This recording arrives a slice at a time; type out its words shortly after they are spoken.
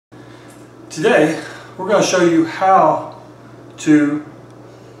Today we're going to show you how to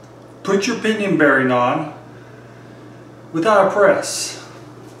put your pinion bearing on without a press.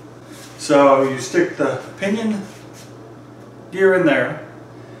 So you stick the pinion gear in there,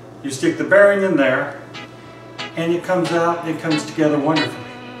 you stick the bearing in there, and it comes out, it comes together wonderfully.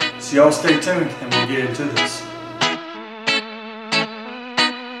 So y'all stay tuned and we'll get into this.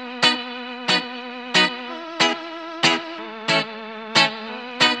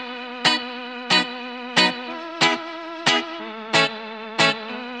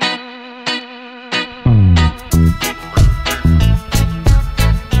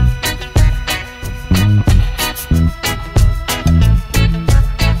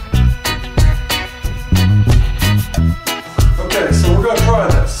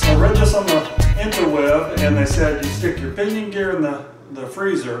 And they said you stick your pinion gear in the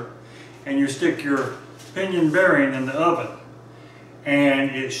freezer and you stick your pinion bearing in the oven and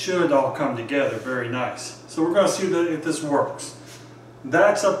it should all come together very nice. So we're going to see if this works.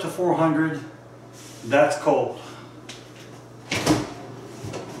 That's up to 400. That's cold.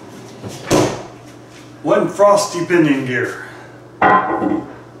 One frosty pinion gear.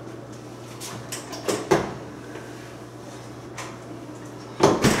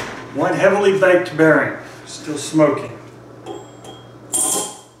 One heavily baked bearing, still smoking.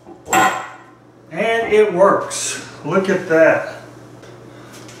 And it works. Look at that.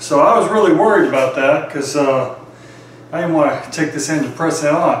 So I was really worried about that because I didn't want to take this in and press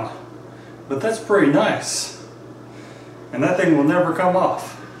it on. But that's pretty nice. And that thing will never come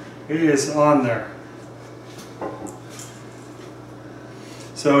off. It is on there.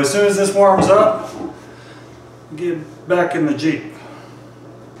 So as soon as this warms up, get back in the Jeep.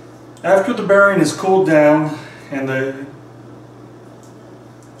 After the bearing is cooled down and the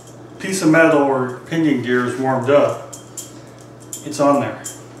piece of metal or pinion gear is warmed up, it's on there.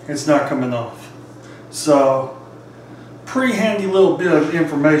 It's not coming off. So, pretty handy little bit of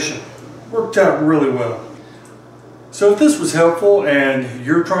information. Worked out really well. So if this was helpful and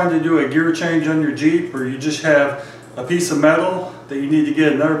you're trying to do a gear change on your Jeep, or you just have a piece of metal that you need to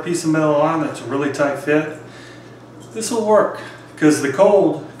get another piece of metal on that's a really tight fit, this will work because the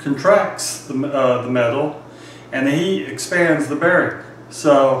cold contracts the metal and the heat expands the bearing.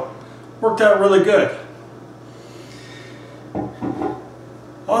 So worked out really good.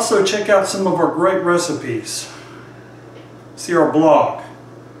 Also check out some of our great recipes. See our blog.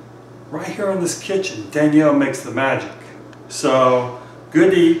 Right here in this kitchen, Danielle makes the magic. So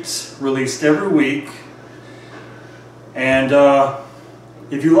Good Eats released every week. And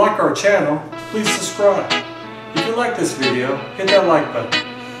if you like our channel, please subscribe. If you like this video, hit that like button.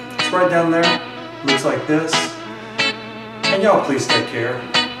 It's right down there. Looks like this. And y'all please take care.